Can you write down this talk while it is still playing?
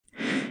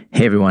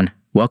Hey everyone,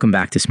 welcome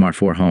back to Smart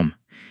 4 Home.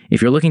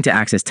 If you're looking to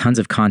access tons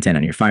of content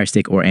on your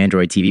FireStick or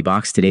Android TV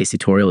box, today's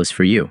tutorial is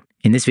for you.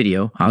 In this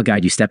video, I'll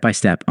guide you step by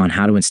step on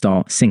how to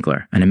install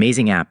Syncler, an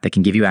amazing app that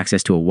can give you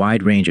access to a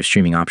wide range of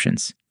streaming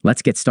options.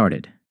 Let's get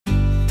started.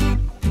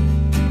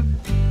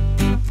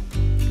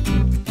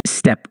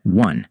 Step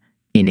 1.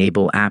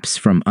 Enable apps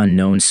from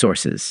unknown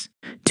sources.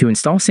 To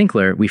install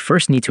Syncler, we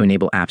first need to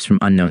enable apps from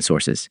unknown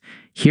sources.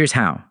 Here's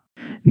how.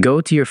 Go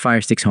to your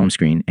FireStick's home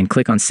screen and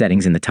click on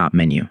Settings in the top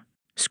menu.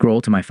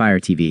 Scroll to My Fire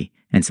TV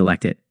and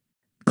select it.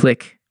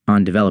 Click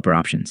on Developer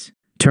Options.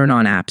 Turn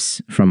on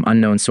apps from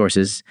unknown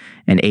sources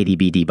and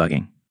ADB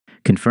debugging.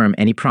 Confirm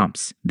any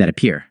prompts that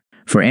appear.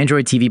 For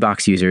Android TV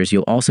box users,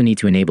 you'll also need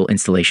to enable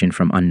installation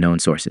from unknown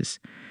sources.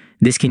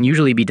 This can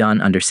usually be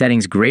done under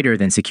settings greater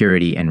than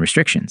security and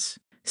restrictions.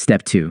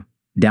 Step 2.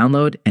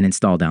 Download and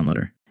install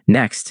Downloader.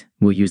 Next,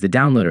 we'll use the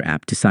Downloader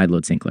app to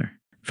sideload Syncler.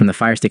 From the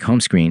FireStick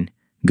home screen,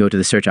 go to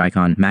the search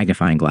icon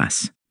magnifying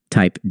glass.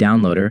 Type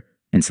Downloader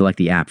and select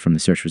the app from the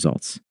search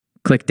results.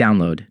 Click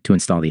Download to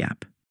install the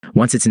app.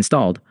 Once it's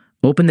installed,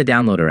 open the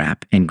Downloader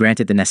app and grant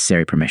it the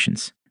necessary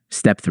permissions.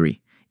 Step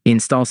 3.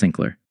 Install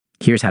Syncler.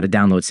 Here's how to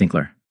download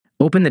Syncler.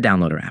 Open the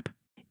Downloader app.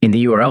 In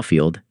the URL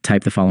field,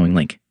 type the following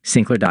link,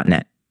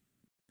 syncler.net.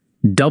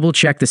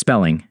 Double-check the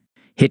spelling.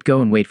 Hit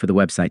go and wait for the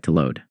website to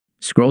load.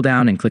 Scroll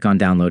down and click on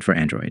Download for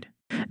Android.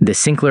 The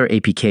Syncler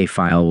APK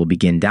file will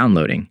begin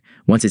downloading.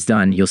 Once it's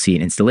done, you'll see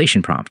an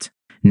installation prompt.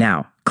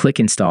 Now, click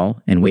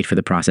Install and wait for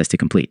the process to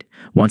complete.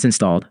 Once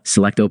installed,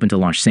 select Open to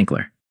launch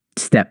Syncler.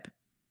 Step: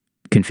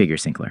 Configure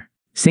Syncler.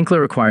 Syncler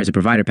requires a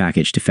provider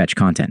package to fetch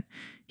content.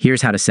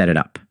 Here's how to set it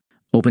up.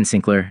 Open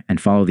Syncler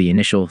and follow the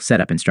initial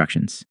setup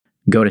instructions.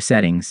 Go to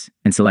Settings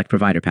and select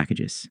Provider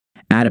Packages.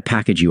 Add a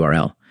package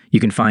URL.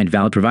 You can find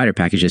valid provider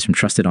packages from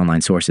trusted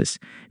online sources.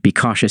 Be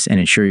cautious and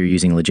ensure you're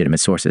using legitimate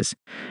sources.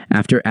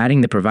 After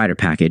adding the provider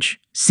package,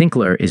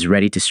 Syncler is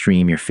ready to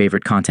stream your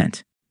favorite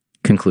content.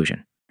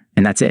 Conclusion.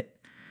 And that's it.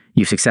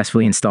 You've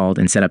successfully installed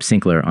and set up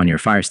Syncler on your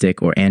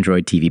FireStick or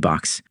Android TV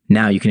box.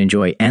 Now you can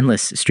enjoy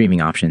endless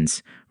streaming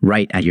options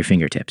right at your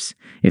fingertips.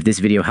 If this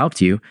video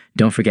helped you,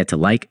 don't forget to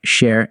like,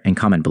 share, and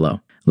comment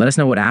below. Let us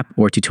know what app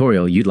or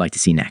tutorial you'd like to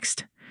see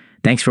next.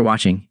 Thanks for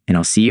watching, and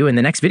I'll see you in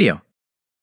the next video.